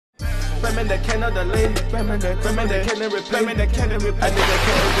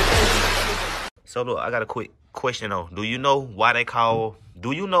So look, I got a quick question though. Do you know why they call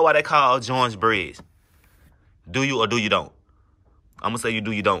joints breads? Do you or do you don't? I'm gonna say you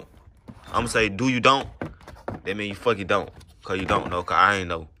do, you don't. I'm gonna say do you don't. That mean you fucking don't. Cause you don't know, cause I ain't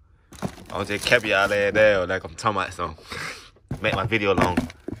know. I'm just kept y'all ass down like I'm talking about something. Make my video long.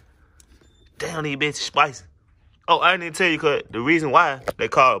 Damn, these bitches spicy. Oh, I didn't even tell you, cause the reason why they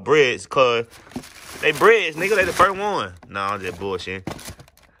call it breads, cause they breads, nigga, they the first one. Nah, I'm just bullshitting.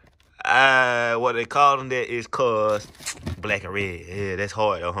 What they call them that is cause black and red. Yeah, that's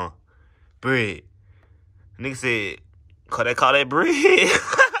hard though, huh? Bread. Nigga said, cause they call that bread.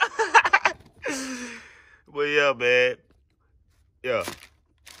 But yeah, man.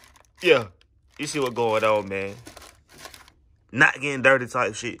 Yeah. You see what going on, man. Not getting dirty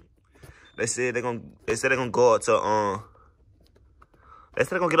type shit. They said they're gonna go up to they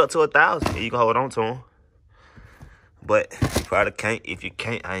said they're gonna get up to 1,000 and you can hold on to them. But you probably can't. If you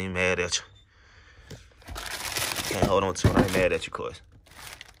can't, I ain't mad at you. Can't hold on to them, I ain't mad at you, cuz.